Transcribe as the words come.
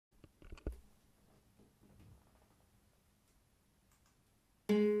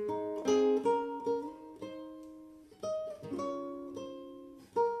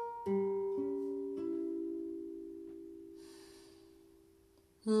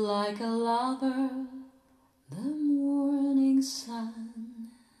Like a lover, the morning sun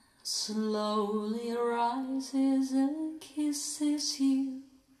slowly rises and kisses you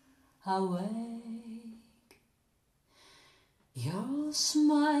awake. Your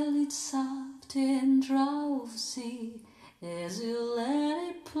smile is soft and drowsy as you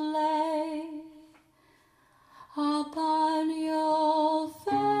let it play upon your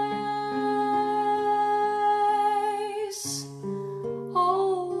face.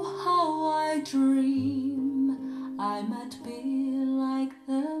 Oh, how I dream I might be like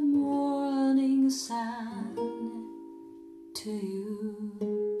the morning sun to you.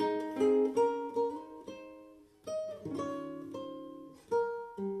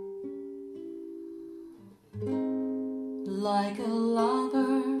 Like a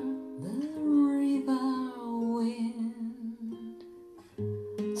lover, the river wind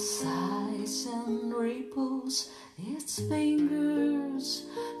sighs and ripples its fingers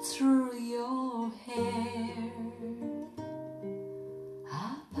through your hair.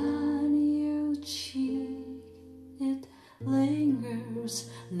 Upon your cheek it lingers,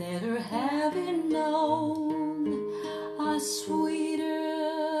 never having known a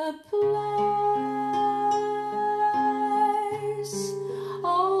sweeter place.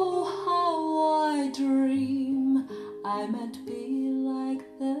 Oh, how I dream I might be like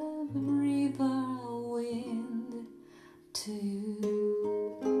the river wind to you.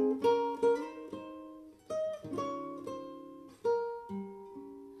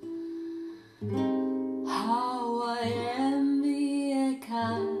 How I envy a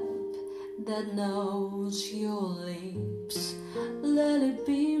cup that knows your lips. Let it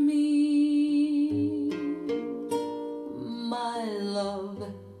be me, my love,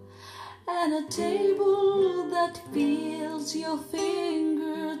 and a table that fills your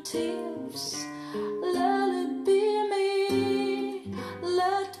fingertips. Let it be me,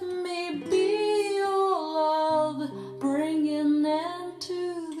 let me be your love, bring an end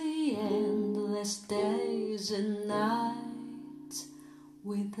to the endless days and nights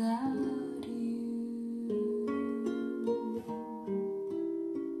without you.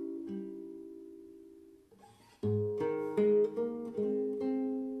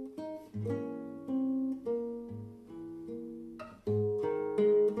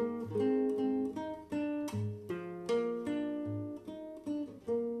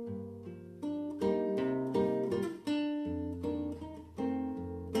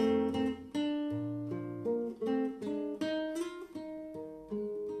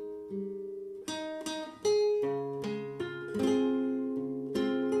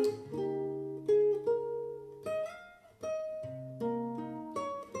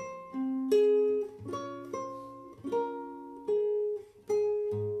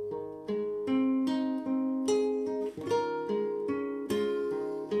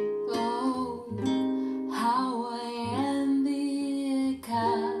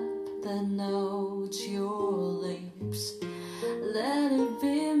 Knows your lips. Let it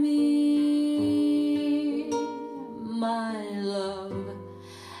be me, my love,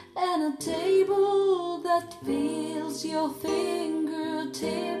 and a table that fills your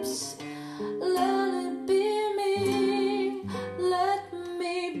fingertips. Let it be me, let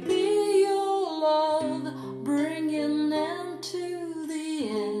me be your love, bring an end to the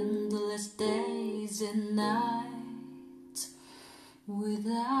endless days and nights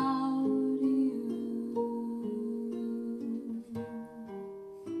without you.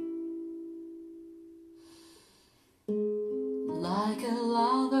 Like a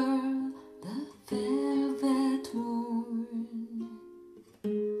lover, the velvet moon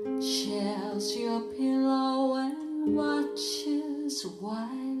shares your pillow and watches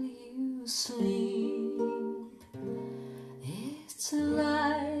while you sleep. Its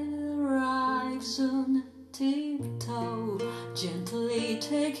light arrives on tiptoe, gently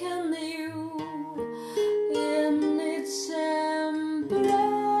taking you in its embrace.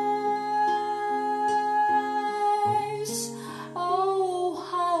 Oh,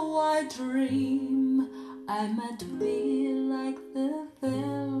 how I dream I might be like the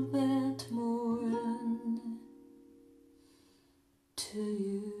velvet moon to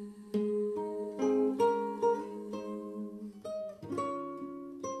you.